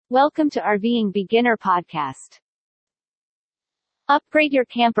Welcome to RVing Beginner Podcast. Upgrade your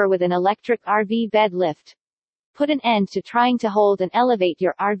camper with an electric RV bed lift. Put an end to trying to hold and elevate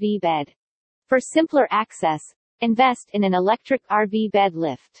your RV bed. For simpler access, invest in an electric RV bed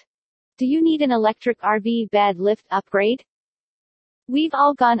lift. Do you need an electric RV bed lift upgrade? We've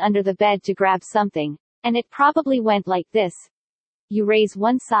all gone under the bed to grab something, and it probably went like this. You raise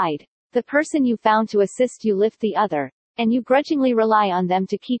one side, the person you found to assist you lift the other, and you grudgingly rely on them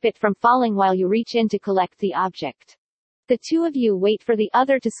to keep it from falling while you reach in to collect the object. The two of you wait for the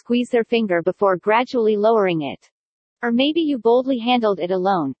other to squeeze their finger before gradually lowering it. Or maybe you boldly handled it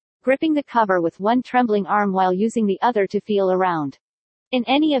alone, gripping the cover with one trembling arm while using the other to feel around. In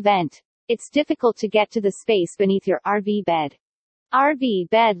any event, it's difficult to get to the space beneath your RV bed. RV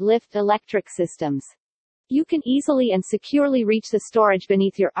bed lift electric systems. You can easily and securely reach the storage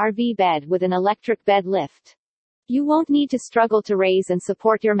beneath your RV bed with an electric bed lift. You won't need to struggle to raise and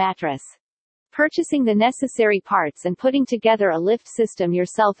support your mattress. Purchasing the necessary parts and putting together a lift system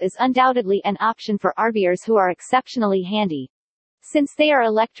yourself is undoubtedly an option for RVers who are exceptionally handy. Since they are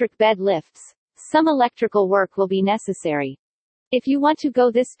electric bed lifts, some electrical work will be necessary. If you want to go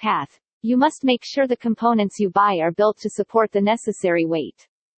this path, you must make sure the components you buy are built to support the necessary weight.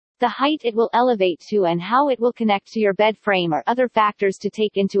 The height it will elevate to and how it will connect to your bed frame are other factors to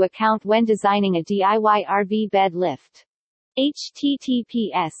take into account when designing a DIY RV bed lift.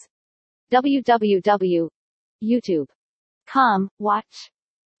 https www.youtube.com watch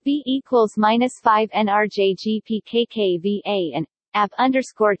v equals -5 nrjgpkkva and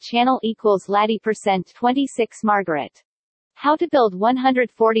ab_channel equals Laddie%26 Margaret. How to build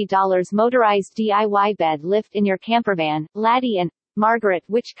 $140 motorized DIY bed lift in your campervan, Laddie and Margaret.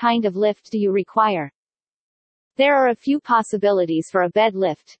 Which kind of lift do you require? There are a few possibilities for a bed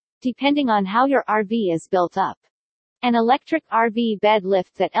lift, depending on how your RV is built up. An electric RV bed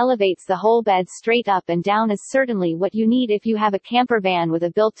lift that elevates the whole bed straight up and down is certainly what you need if you have a campervan with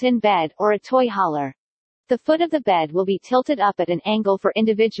a built-in bed or a toy hauler. The foot of the bed will be tilted up at an angle for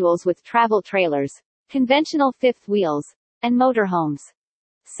individuals with travel trailers, conventional fifth wheels, and motorhomes.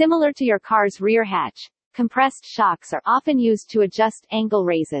 Similar to your car's rear hatch, compressed shocks are often used to adjust angle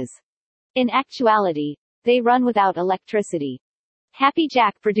raises. In actuality, they run without electricity. Happy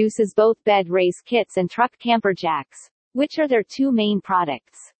Jack produces both bed raise kits and truck camper jacks, which are their two main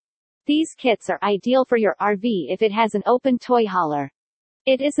products. These kits are ideal for your RV if it has an open toy hauler.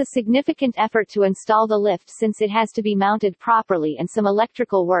 It is a significant effort to install the lift since it has to be mounted properly and some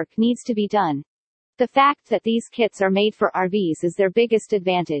electrical work needs to be done. The fact that these kits are made for RVs is their biggest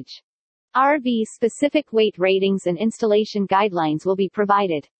advantage. RV-specific weight ratings and installation guidelines will be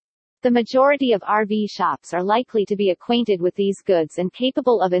provided. The majority of RV shops are likely to be acquainted with these goods and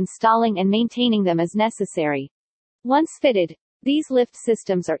capable of installing and maintaining them as necessary. Once fitted, these lift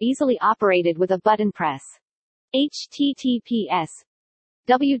systems are easily operated with a button press. https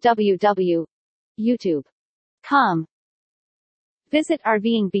www.youtube.com Visit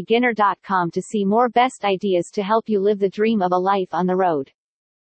RVingbeginner.com to see more best ideas to help you live the dream of a life on the road.